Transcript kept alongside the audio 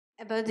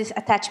about this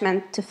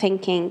attachment to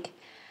thinking.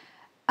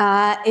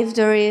 If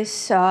there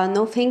is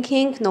no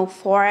thinking, no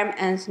form,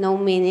 and no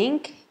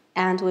meaning,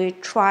 and we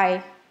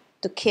try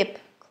to keep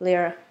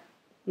clear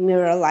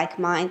mirror-like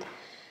mind,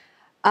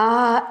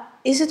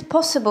 is it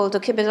possible to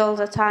keep it all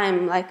the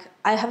time? Like,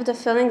 I have the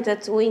feeling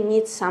that we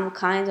need some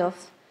kind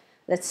of,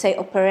 let's say,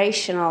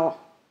 operational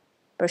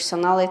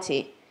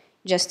personality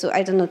just to,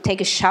 I don't know,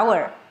 take a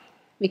shower.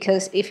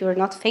 Because if you're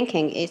not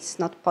thinking, it's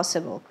not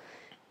possible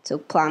to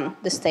plan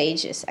the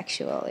stages,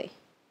 actually.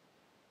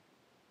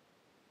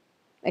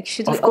 Like,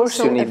 should we Of course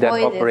also you need that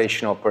avoid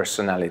operational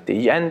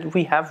personality, and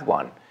we have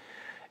one.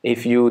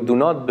 If you do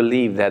not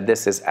believe that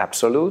this is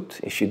absolute,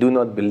 if you do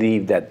not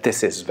believe that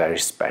this is very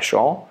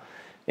special,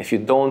 if you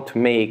don't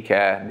make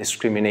a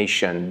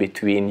discrimination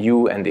between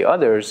you and the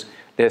others,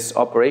 this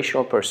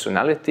operational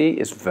personality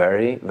is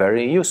very,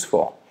 very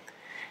useful.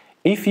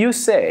 If you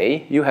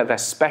say you have a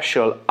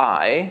special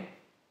eye,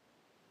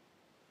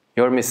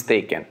 you're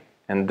mistaken,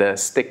 and the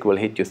stick will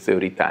hit you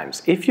 30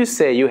 times. If you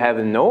say you have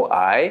no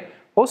eye,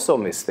 also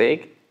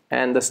mistake,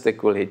 and the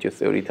stick will hit you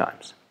 30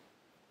 times.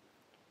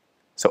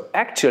 So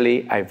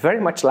actually, I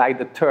very much like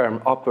the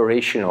term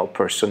operational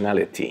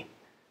personality.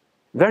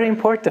 Very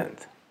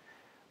important.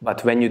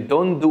 But when you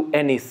don't do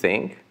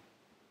anything,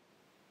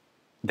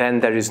 then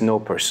there is no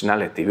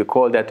personality. We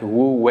call that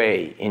Wu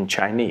Wei in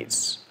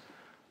Chinese.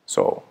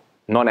 So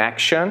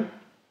non-action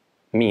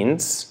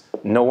means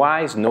no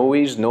eyes, no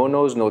ears, no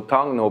nose, no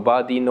tongue, no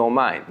body, no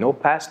mind. No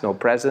past, no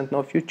present,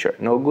 no future.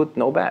 No good,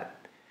 no bad.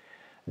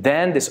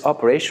 Then this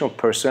operational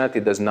personality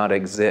does not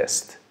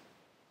exist.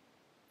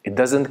 It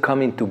doesn't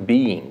come into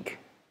being.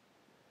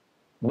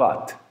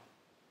 But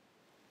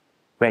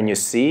when you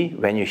see,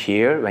 when you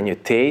hear, when you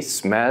taste,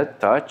 smell,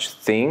 touch,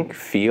 think,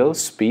 feel,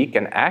 speak,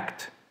 and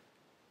act,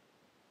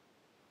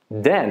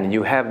 then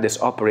you have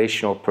this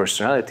operational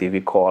personality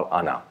we call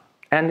Ana.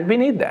 And we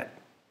need that.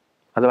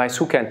 Otherwise,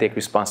 who can take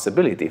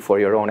responsibility for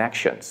your own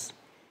actions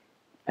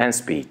and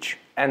speech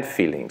and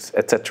feelings,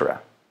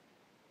 etc.?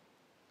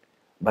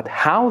 But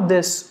how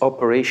this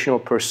operational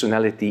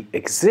personality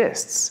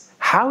exists,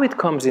 how it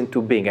comes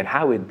into being and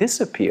how it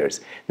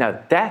disappears, now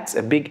that's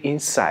a big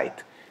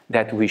insight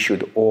that we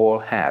should all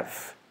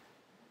have.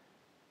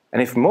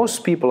 And if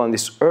most people on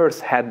this earth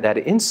had that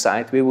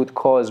insight, we would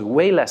cause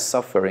way less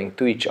suffering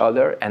to each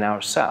other and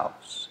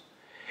ourselves.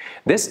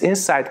 This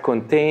insight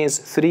contains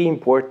 3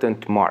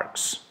 important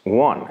marks.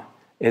 1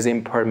 is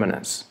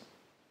impermanence.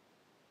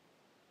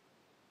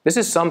 This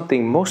is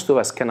something most of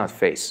us cannot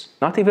face,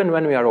 not even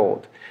when we are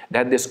old.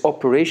 That this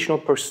operational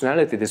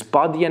personality, this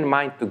body and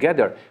mind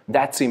together,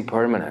 that's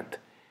impermanent.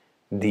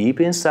 Deep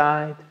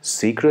inside,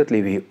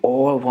 secretly, we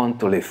all want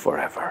to live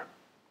forever.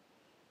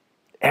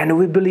 And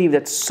we believe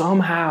that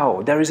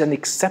somehow there is an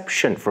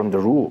exception from the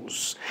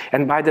rules.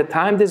 And by the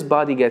time this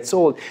body gets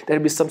old, there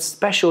will be some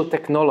special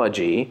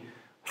technology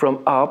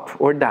from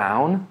up or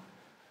down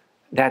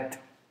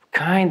that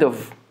kind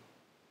of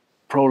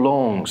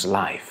prolongs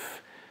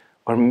life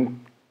or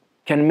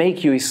can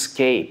make you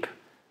escape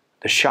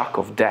the shock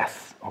of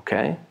death,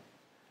 okay?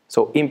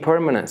 So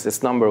impermanence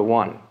is number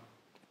 1. It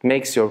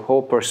makes your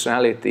whole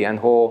personality and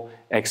whole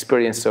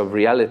experience of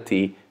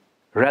reality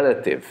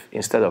relative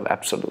instead of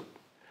absolute.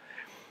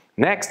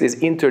 Next is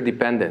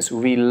interdependence.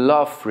 We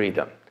love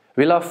freedom.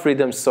 We love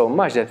freedom so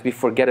much that we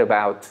forget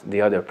about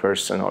the other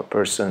person or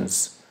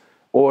persons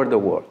or the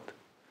world.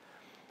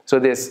 So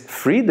this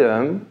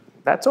freedom,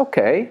 that's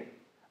okay,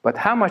 but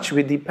how much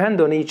we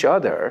depend on each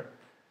other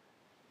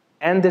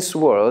and this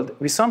world,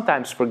 we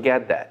sometimes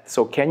forget that.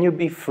 So can you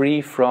be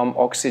free from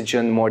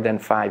oxygen more than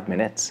 5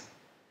 minutes?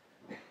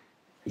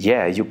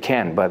 Yeah, you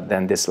can, but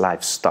then this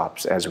life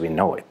stops as we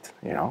know it,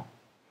 you know?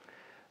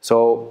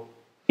 So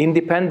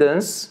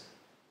independence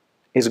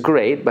is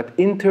great, but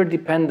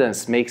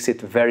interdependence makes it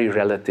very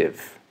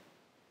relative,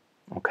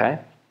 okay?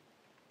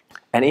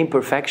 And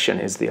imperfection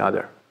is the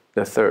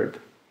third.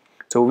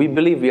 So we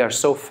believe we are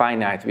so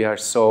finite, we are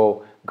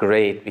so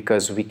great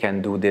because we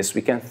can do this,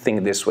 we can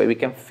think this way, we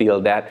can feel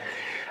that.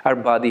 Our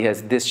body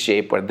has this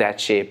shape or that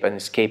shape and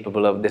is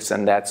capable of this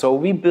and that. So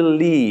we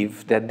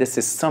believe that this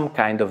is some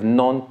kind of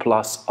non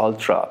plus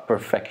ultra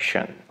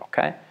perfection,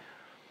 okay?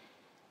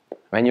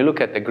 When you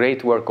look at a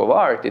great work of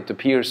art, it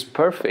appears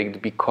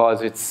perfect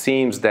because it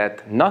seems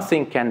that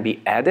nothing can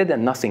be added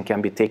and nothing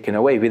can be taken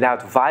away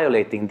without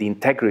violating the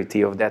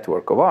integrity of that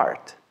work of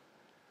art.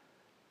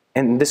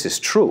 And this is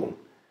true,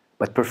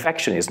 but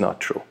perfection is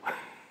not true.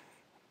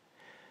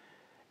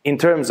 In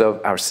terms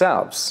of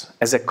ourselves,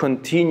 as a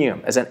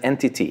continuum, as an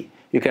entity,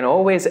 you can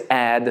always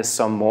add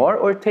some more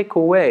or take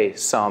away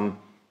some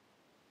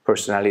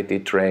personality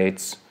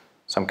traits,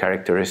 some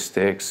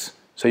characteristics,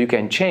 so you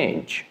can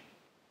change.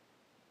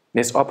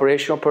 This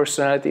operational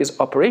personality is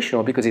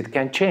operational because it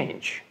can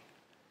change.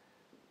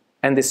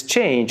 And this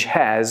change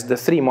has the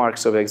 3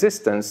 marks of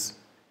existence: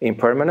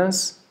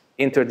 impermanence,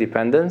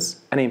 interdependence,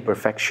 and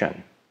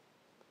imperfection.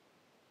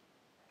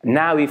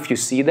 Now, if you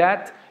see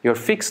that, your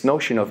fixed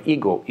notion of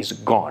ego is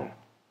gone.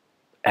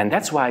 And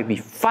that's why we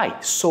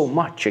fight so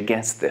much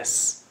against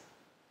this.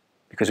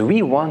 Because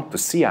we want to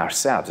see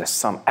ourselves as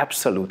some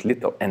absolute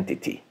little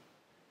entity,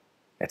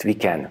 that we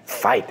can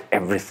fight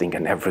everything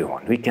and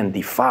everyone. We can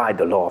defy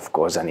the law of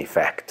cause and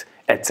effect,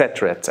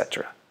 etc.,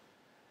 etc.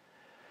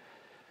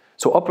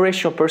 So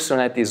operational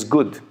personality is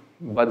good,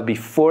 but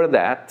before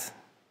that,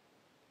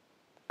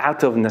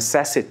 out of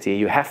necessity,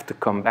 you have to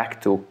come back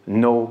to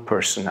no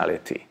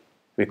personality.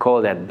 We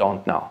call that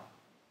don't know.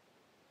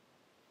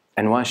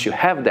 And once you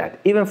have that,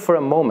 even for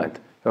a moment,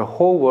 your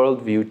whole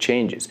worldview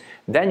changes.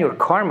 Then your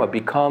karma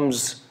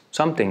becomes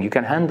something you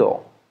can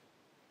handle.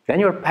 Then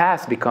your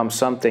path becomes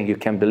something you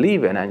can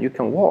believe in and you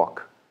can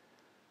walk.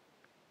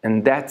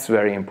 And that's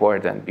very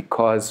important,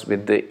 because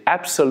with the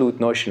absolute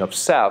notion of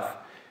self,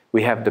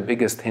 we have the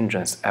biggest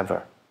hindrance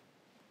ever.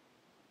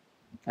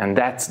 And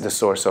that's the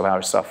source of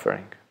our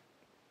suffering.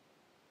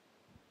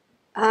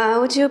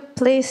 Would you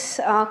please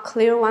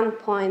clear one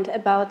point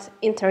about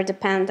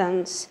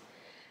interdependence?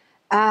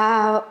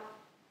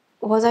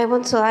 What I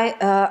want to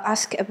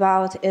ask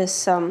about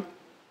is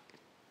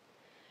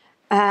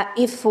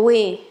if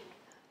we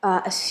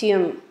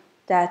assume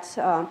that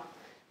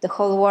the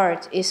whole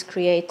world is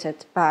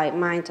created by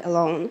mind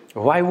alone.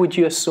 Why would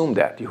you assume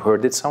that? You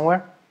heard it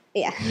somewhere?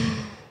 Yeah.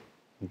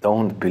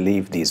 Don't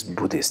believe these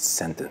Buddhist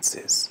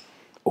sentences.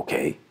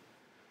 Okay.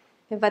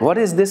 But what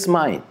is this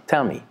mind?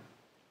 Tell me.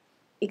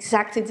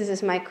 Exactly, this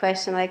is my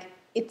question. Like,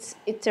 it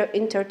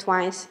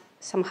intertwines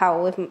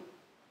somehow with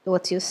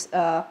what you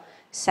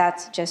said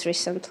just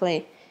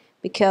recently,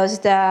 because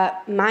the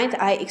mind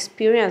I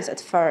experienced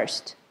at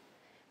first,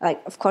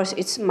 like, of course,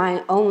 it's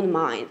my own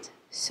mind.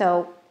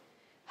 So,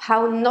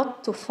 how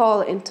not to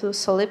fall into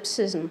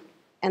solipsism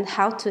and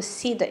how to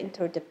see the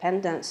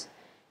interdependence?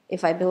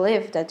 If I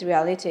believe that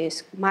reality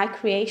is my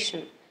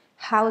creation,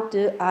 how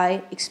do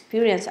I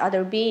experience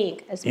other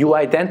being as you being?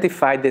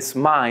 Identify this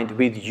mind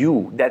with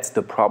you. That's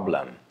the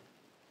problem.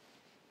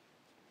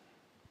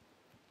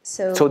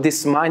 So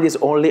this mind is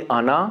only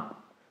Anna,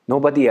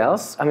 nobody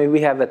else? I mean,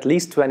 we have at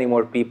least 20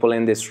 more people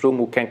in this room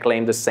who can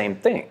claim the same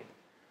thing.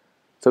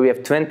 So we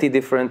have 20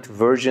 different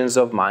versions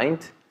of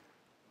mind.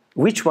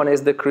 Which one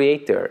is the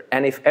creator?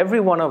 And if every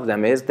one of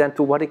them is, then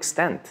to what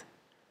extent?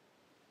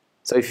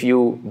 So if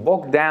you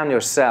bog down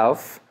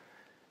yourself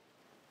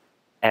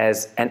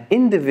as an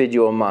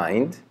individual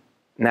mind,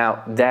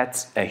 now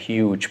that's a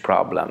huge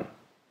problem.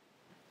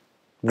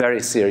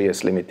 Very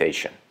serious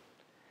limitation.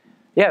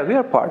 Yeah, we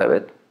are part of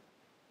it.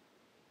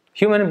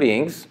 Human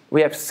beings,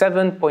 we have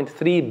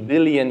 7.3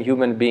 billion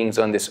human beings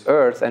on this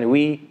earth, and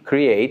we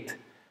create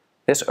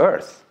this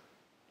earth,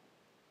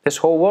 this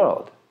whole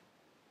world.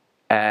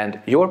 And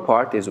your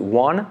part is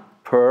 1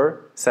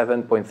 per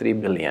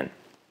 7.3 billion.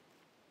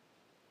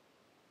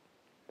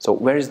 So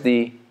where's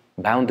the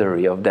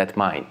boundary of that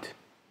mind?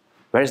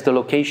 Where's the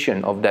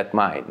location of that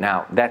mind?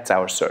 Now, that's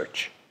our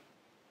search.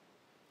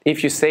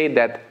 If you say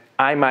that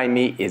I, my,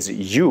 me is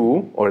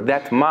you, or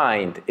that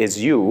mind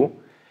is you,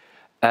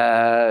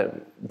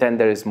 then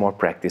there is more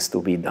practice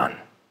to be done.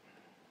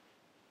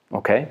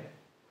 Okay?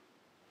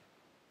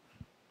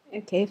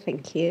 Okay,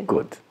 thank you.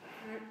 Good.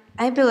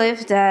 I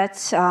believe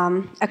that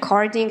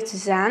according to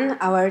Zen,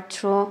 our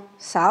true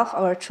self,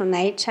 our true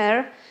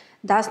nature,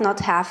 does not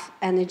have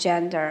any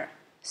gender.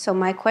 So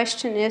my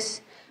question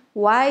is,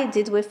 why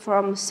did we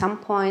from some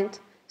point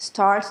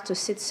start to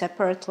sit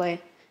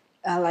separately?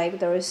 Like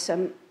there is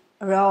some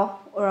row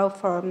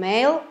for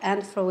male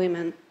and for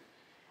women.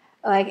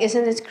 Like,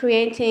 isn't it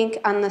creating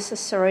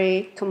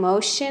unnecessary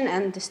commotion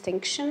and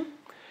distinction?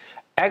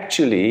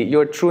 Actually,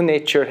 your true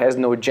nature has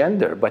no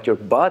gender, but your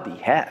body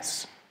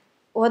has.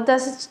 What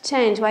does it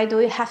change? Why do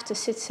we have to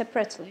sit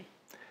separately?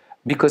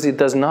 Because it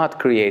does not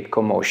create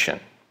commotion.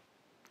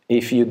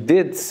 If you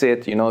did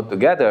sit,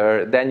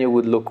 together, then you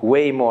would look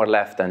way more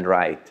left and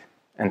right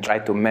and try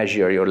to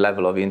measure your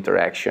level of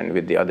interaction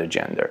with the other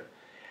gender.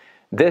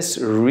 This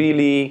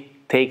really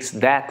takes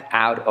that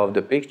out of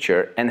the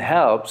picture and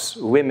helps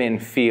women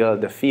feel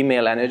the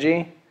female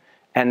energy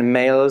and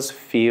males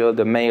feel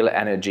the male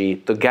energy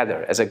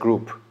together as a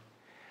group.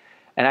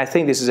 And I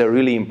think this is a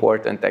really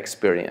important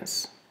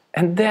experience.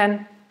 And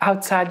then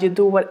outside you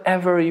do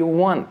whatever you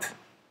want.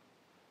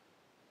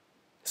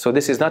 So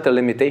this is not a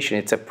limitation,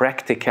 it's a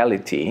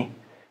practicality,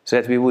 so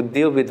that we would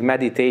deal with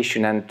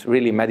meditation and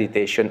really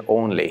meditation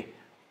only.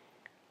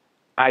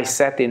 I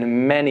sat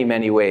in many,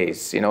 many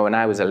ways. When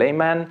I was a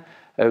layman,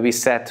 we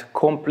sat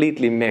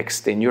completely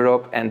mixed in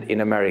Europe and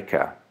in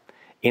America.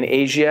 In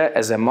Asia,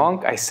 as a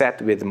monk, I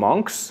sat with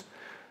monks,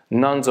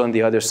 nuns on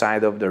the other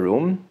side of the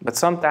room, but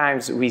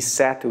sometimes we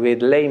sat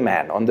with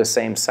laymen on the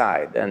same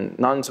side and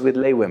nuns with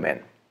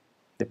laywomen,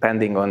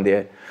 depending on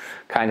the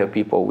kind of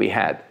people we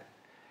had.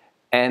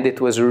 And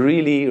it was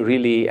really,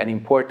 really an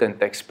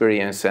important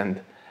experience. And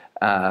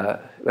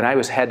when I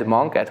was head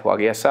monk at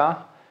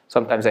WKS,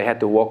 sometimes I had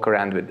to walk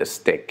around with the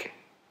stick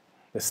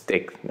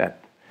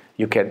that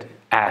you could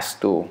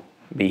ask to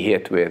be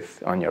hit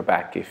with on your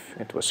back if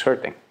it was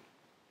hurting.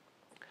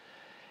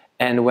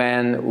 And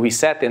when we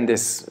sat in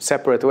this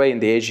separate way in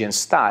the Asian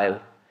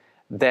style,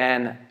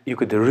 then you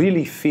could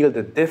really feel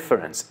the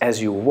difference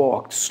as you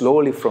walked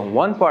slowly from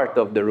one part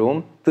of the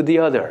room to the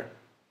other.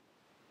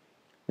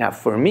 Now,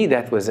 for me,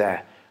 that was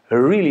a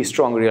really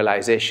strong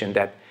realization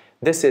that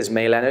this is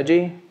male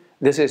energy,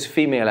 this is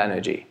female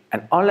energy.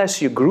 And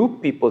unless you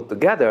group people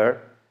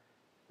together,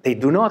 they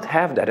do not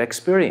have that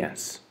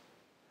experience.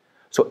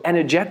 So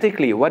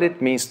energetically, what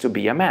it means to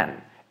be a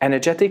man,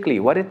 energetically,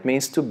 what it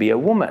means to be a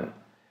woman.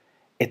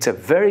 It's a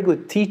very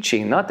good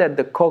teaching, not at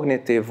the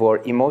cognitive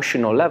or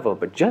emotional level,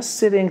 but just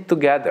sitting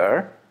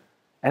together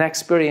and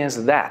experience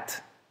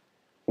that.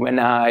 When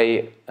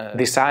I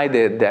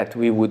decided that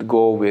we would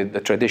go with the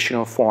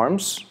traditional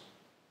forms,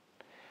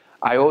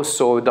 I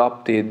also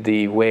adopted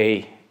the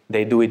way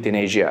they do it in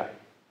Asia.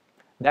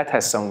 That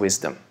has some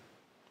wisdom.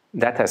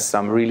 That has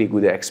some really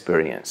good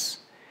experience.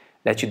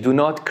 That you do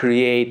not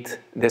create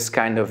this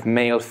kind of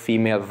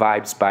male-female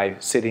vibes by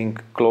sitting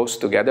close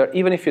together.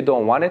 Even if you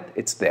don't want it,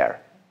 it's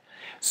there.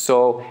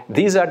 So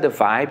these are the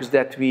vibes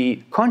that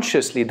we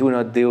consciously do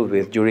not deal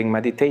with during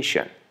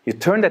meditation. You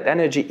turn that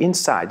energy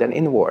inside and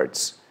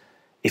inwards.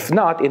 If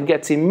not, it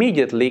gets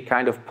immediately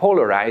kind of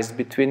polarized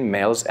between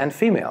males and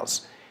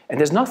females. And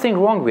there's nothing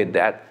wrong with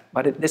that,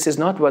 but this is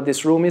not what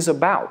this room is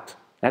about.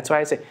 That's why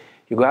I say,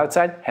 you go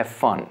outside, have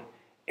fun.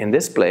 In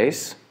this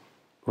place,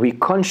 we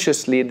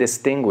consciously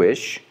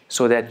distinguish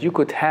so that you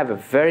could have a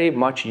very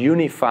much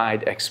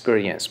unified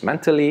experience,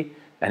 mentally,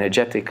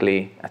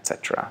 energetically,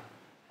 etc.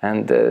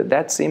 And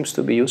that seems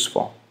to be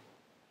useful.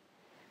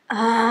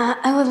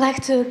 I would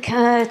like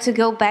to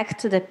go back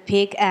to the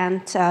pig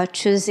and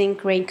choosing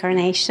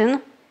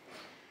reincarnation.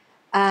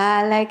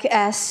 Like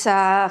as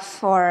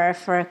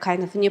for a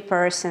kind of new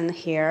person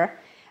here,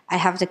 I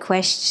have the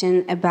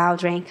question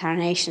about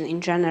reincarnation in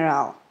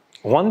general.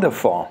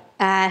 Wonderful.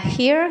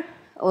 Here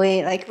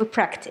we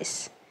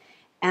practice,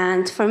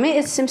 and for me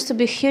it seems to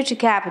be a huge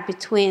gap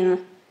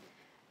between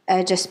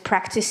just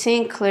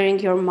practicing, clearing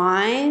your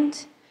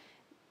mind,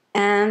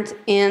 and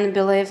in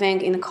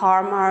believing in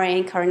karma,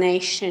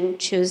 reincarnation,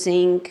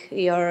 choosing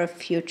your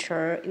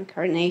future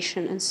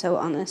incarnation, and so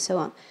on and so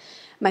on.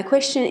 My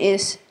question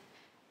is,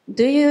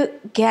 do you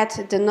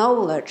get the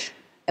knowledge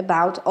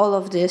about all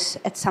of this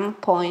at some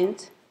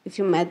point if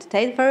you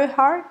meditate very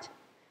hard?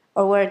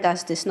 Or where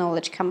does this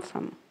knowledge come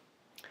from?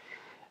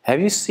 Have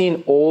you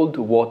seen old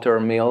water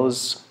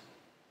mills?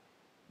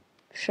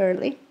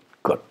 Surely.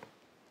 Good.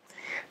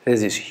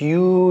 There's this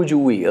huge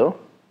wheel,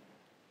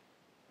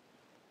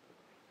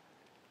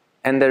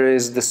 and there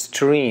is the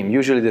stream.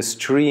 Usually the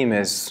stream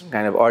is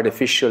kind of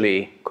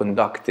artificially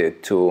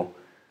conducted to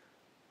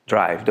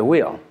drive the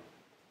wheel.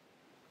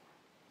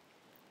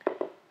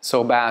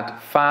 So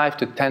about 5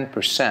 to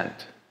 10%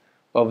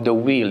 of the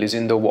wheel is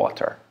in the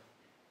water.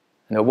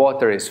 And the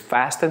water is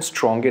fast and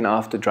strong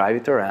enough to drive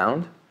it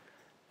around.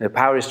 The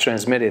power is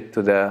transmitted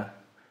to the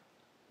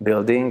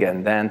building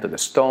and then to the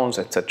stones,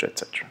 etc.,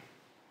 etc.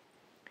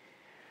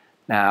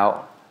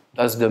 Now,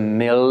 does the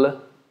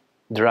mill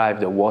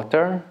drive the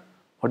water,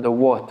 or the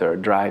water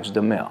drives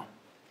the mill?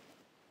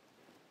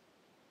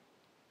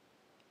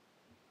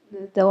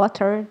 The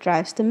water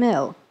drives the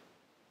mill.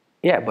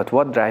 Yeah, but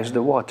what drives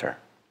the water?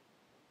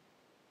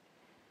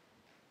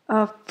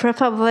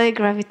 Probably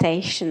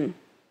gravitation.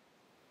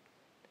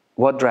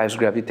 What drives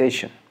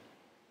gravitation?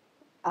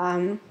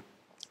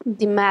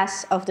 The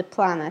mass of the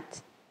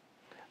planet.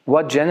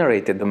 What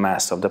generated the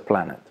mass of the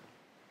planet?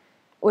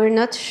 We're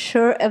not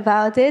sure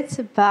about it,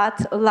 but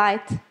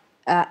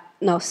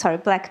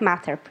black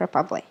matter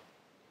probably.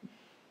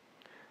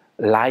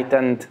 Light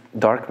and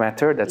dark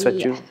matter, that's what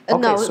you...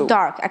 Okay,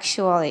 dark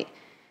actually.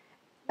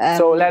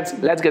 So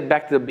let's get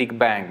back to the Big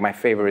Bang, my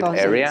favorite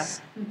area.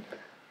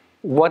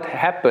 What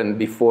happened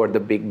before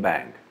the Big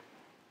Bang?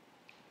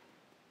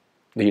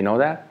 Do you know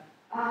that?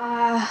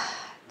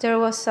 There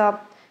was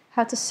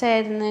how to say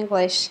it in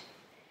English?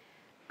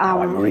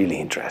 I'm really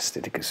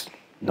interested because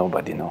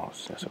nobody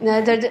knows. No,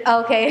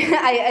 okay,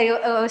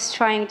 I was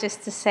trying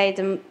just to say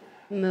the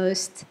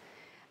most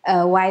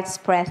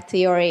widespread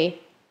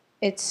theory.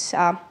 It's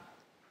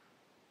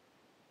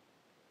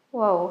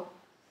whoa,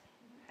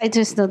 I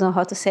just don't know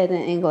how to say it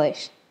in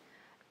English.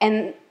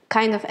 And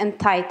kind of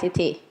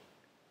entity.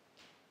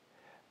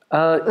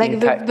 Like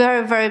a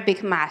very, very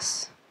big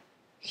mass.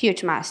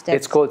 Huge mass.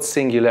 It's called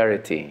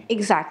singularity.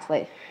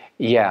 Exactly.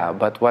 Yeah,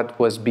 but what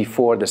was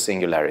before the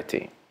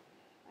singularity?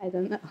 I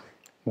don't know.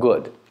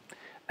 Good.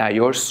 Now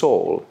your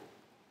soul,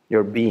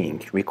 your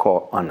being, we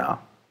call Anna,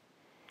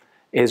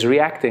 is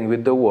reacting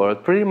with the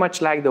world pretty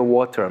much like the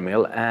water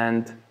mill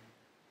and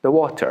the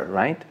water,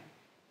 right?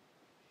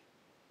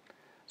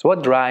 So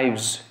what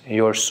drives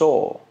your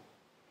soul?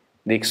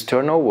 The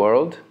external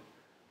world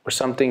or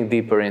something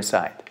deeper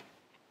inside?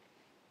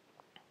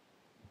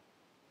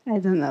 I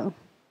don't know.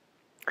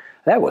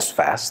 That was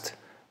fast.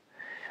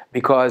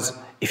 Because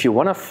if you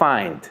want to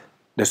find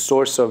the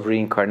source of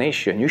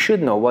reincarnation, you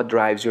should know what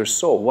drives your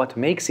soul, what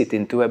makes it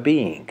into a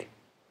being,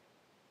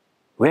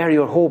 where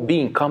your whole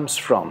being comes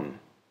from.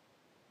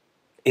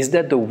 Is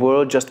that the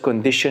world just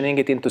conditioning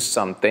it into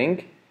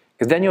something?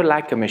 Because then you're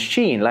like a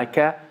machine, like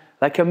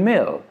a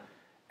mill.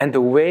 And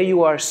the way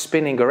you are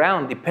spinning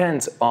around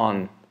depends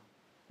on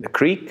the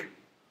creek,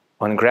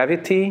 on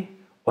gravity,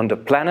 on the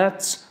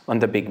planets, on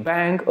the Big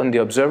Bang, on the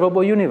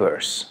observable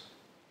universe.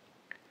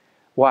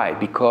 Why?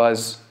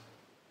 Because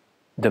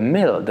the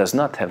mill does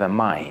not have a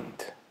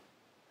mind.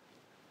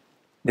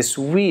 This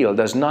wheel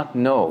does not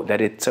know that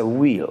it's a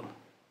wheel.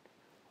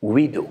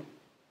 We do.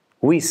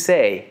 We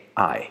say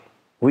I.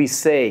 We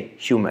say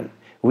human.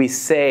 We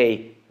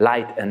say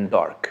light and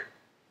dark.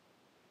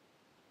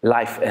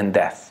 Life and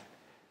death.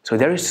 So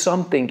there is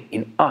something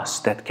in us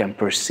that can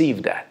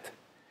perceive that.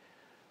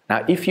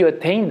 Now, if you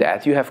attain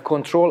that, you have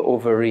control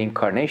over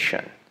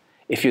reincarnation.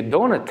 If you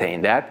don't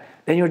attain that,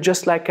 then you're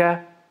just like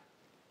a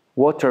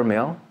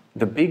watermill,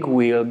 the big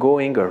wheel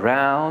going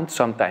around,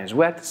 sometimes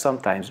wet,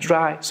 sometimes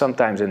dry,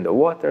 sometimes in the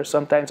water,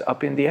 sometimes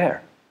up in the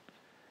air.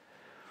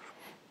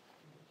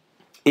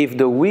 If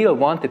the wheel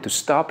wanted to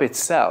stop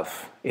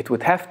itself, it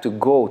would have to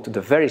go to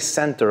the very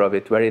center of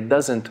it where it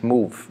doesn't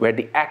move, where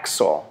the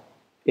axle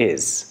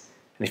is.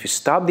 And if you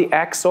stop the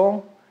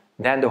axle,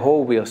 then the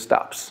whole wheel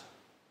stops.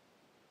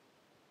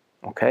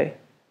 Okay?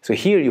 So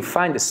here you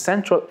find the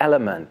central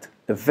element,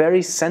 the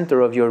very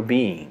center of your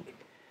being.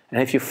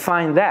 And if you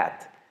find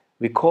that,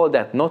 we call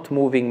that not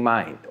moving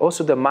mind.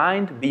 Also the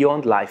mind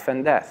beyond life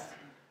and death.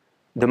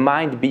 The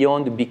mind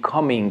beyond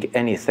becoming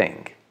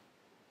anything.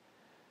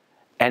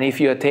 And if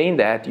you attain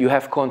that, you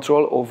have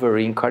control over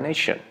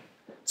reincarnation.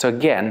 So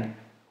again,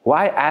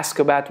 why ask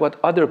about what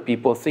other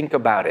people think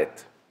about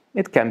it?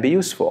 It can be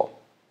useful.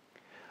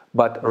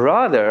 But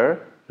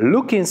rather,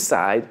 look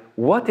inside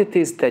what it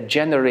is that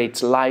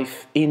generates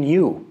life in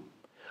you.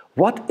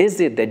 What is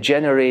it that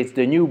generates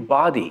the new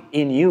body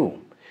in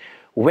you?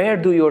 Where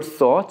do your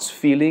thoughts,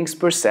 feelings,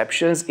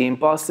 perceptions,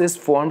 impulses,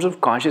 forms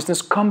of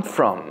consciousness come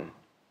from?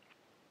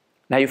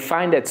 Now you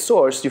find that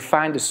source, you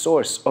find the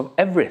source of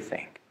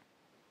everything.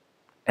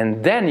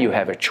 And then you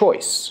have a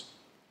choice.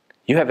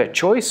 You have a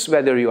choice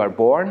whether you are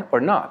born or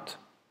not.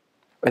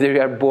 Whether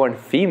you are born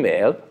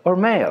female or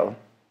male.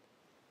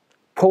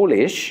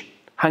 Polish,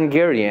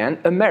 Hungarian,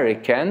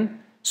 American,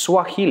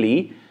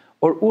 Swahili,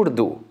 or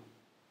Urdu.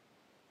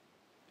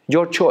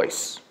 Your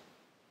choice.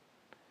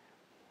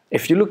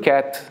 If you look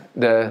at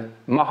the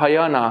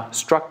Mahayana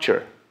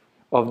structure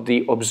of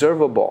the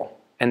observable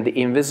and the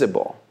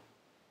invisible,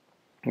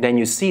 then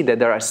you see that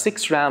there are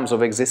 6 realms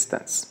of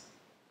existence.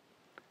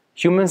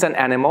 Humans and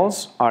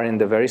animals are in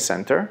the very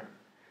center.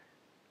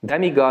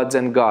 Demigods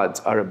and gods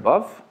are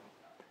above.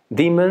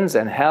 Demons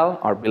and hell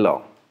are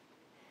below.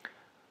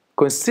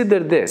 Consider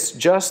this,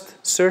 just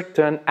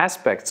certain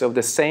aspects of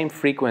the same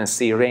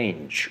frequency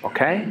range,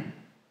 okay?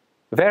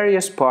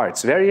 Various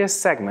parts, various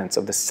segments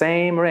of the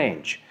same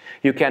range.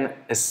 You can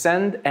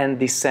ascend and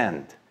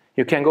descend.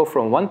 You can go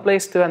from one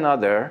place to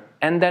another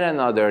and then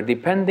another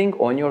depending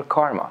on your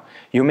karma.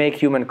 You make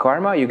human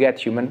karma, you get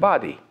human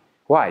body.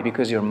 Why?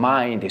 Because your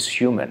mind is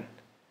human.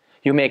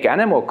 You make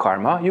animal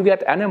karma, you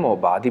get animal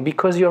body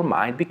because your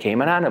mind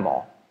became an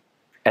animal,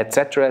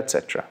 etc.,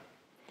 etc.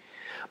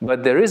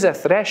 But there is a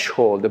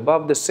threshold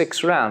above the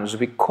 6 realms.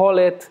 We call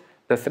it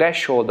the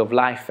threshold of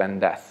life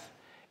and death.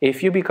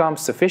 If you become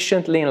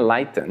sufficiently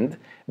enlightened,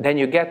 then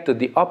you get to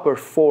the upper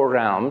 4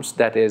 realms,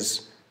 that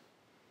is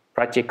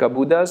Pratyeka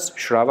Buddhas,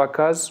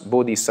 Shravakas,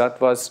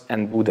 Bodhisattvas,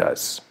 and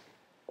Buddhas.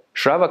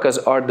 Shravakas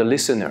are the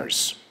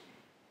listeners,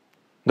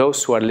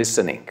 those who are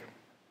listening.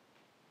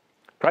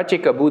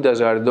 Pratyeka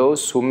Buddhas are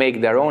those who make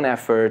their own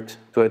effort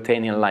to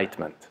attain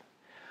enlightenment.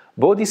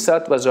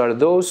 Bodhisattvas are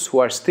those who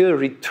are still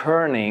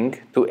returning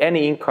to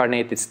any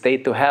incarnated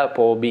state to help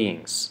all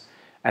beings.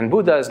 And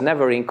Buddhas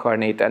never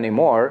incarnate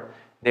anymore.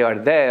 They are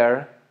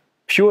there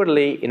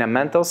purely in a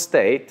mental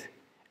state,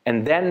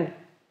 and then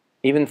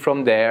even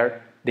from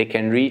there they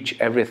can reach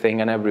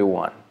everything and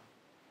everyone.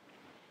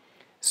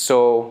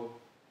 So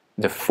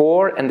the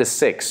 4 and the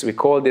 6, we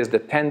call this the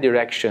 10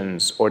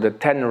 directions or the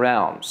 10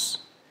 realms.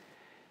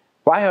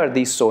 Why are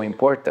these so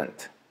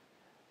important?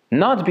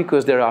 Not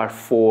because there are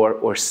 4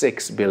 or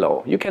 6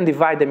 below. You can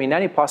divide them in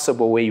any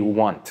possible way you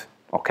want,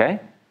 okay?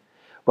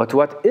 But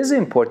what is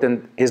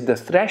important is the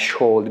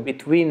threshold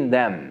between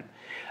them.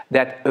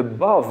 That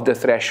above the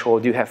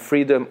threshold you have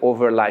freedom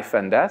over life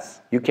and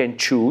death. You can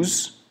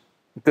choose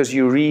because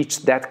you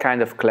reach that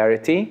kind of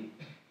clarity.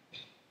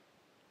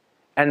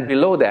 And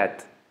below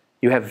that,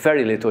 you have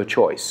very little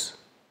choice.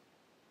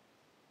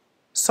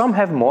 Some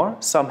have more,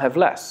 some have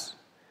less.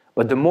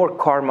 But the more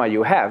karma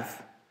you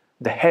have,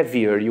 the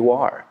heavier you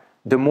are.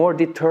 The more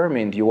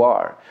determined you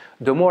are.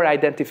 The more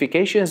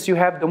identifications you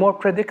have, the more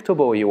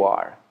predictable you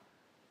are.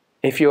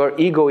 If your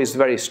ego is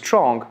very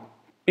strong,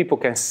 people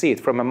can see it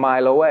from a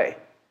mile away.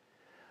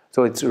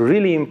 So it's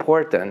really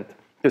important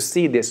to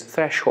see this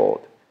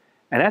threshold.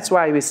 And that's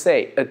why we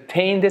say,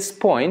 attain this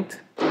point,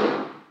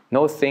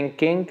 no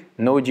thinking,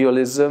 no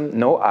dualism,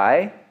 no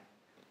I,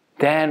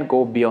 then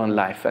go beyond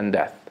life and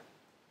death.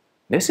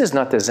 This is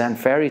not a Zen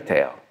fairy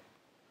tale.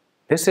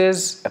 This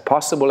is a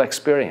possible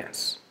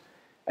experience.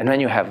 And when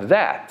you have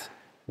that,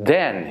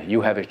 then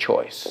you have a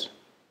choice.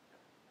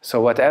 So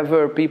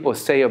whatever people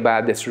say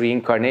about this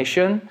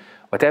reincarnation,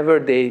 whatever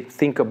they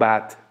think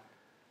about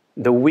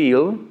the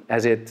wheel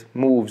as it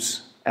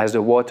moves, as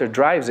the water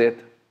drives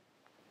it,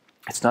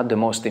 it's not the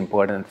most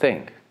important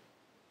thing.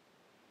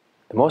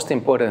 The most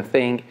important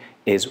thing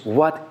is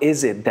what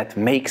is it that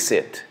makes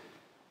it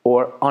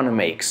or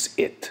unmakes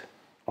it,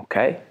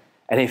 okay?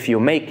 And if you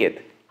make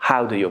it,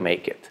 how do you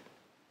make it?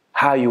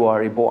 How you are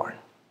reborn,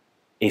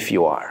 if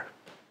you are,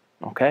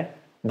 okay?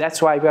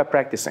 That's why we are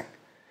practicing.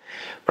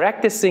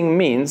 Practicing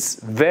means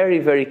very,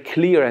 very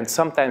clear and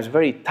sometimes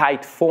very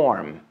tight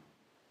form.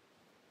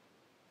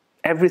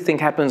 Everything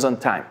happens on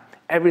time.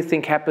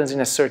 Everything happens in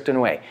a certain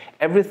way.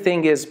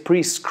 Everything is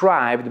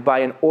prescribed by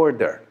an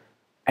order.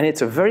 And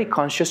it's a very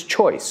conscious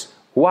choice.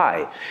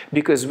 Why?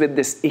 Because with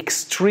this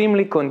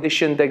extremely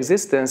conditioned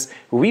existence,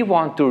 we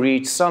want to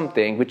reach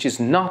something which is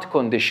not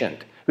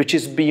conditioned, which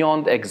is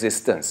beyond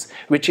existence,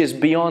 which is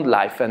beyond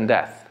life and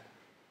death.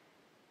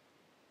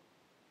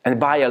 And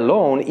by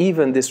alone,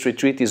 even this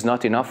retreat is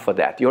not enough for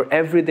that. Your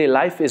everyday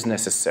life is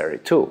necessary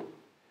too.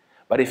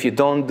 But if you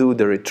don't do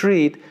the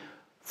retreat,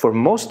 for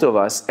most of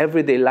us,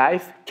 everyday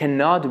life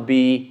cannot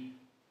be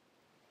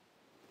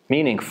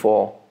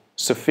meaningful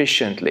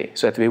sufficiently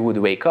so that we would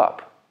wake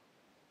up.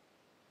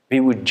 We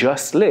would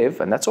just live,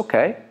 and that's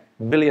okay.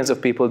 Billions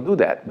of people do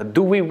that. But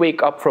do we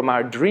wake up from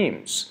our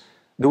dreams?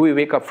 Do we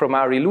wake up from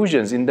our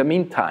illusions in the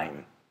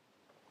meantime?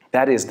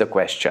 That is the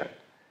question.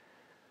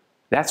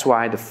 That's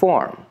why the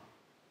form.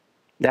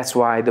 That's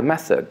why the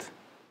method.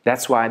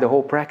 That's why the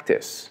whole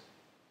practice.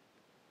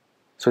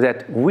 So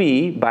that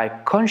we, by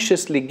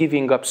consciously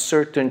giving up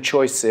certain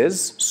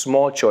choices,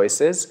 small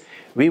choices,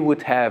 we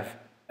would have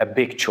a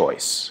big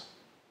choice.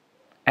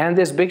 And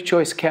this big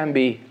choice can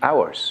be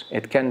ours.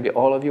 It can be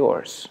all of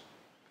yours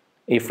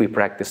if we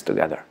practice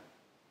together.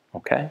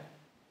 Okay?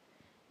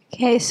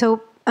 Okay,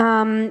 so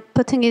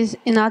putting it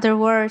in other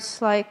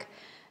words, like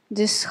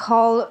this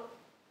whole,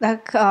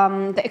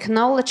 the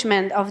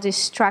acknowledgement of this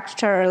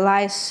structure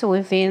lies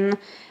within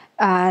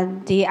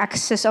the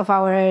access of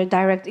our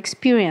direct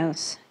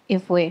experience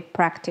if we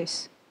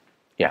practice.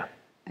 Yeah.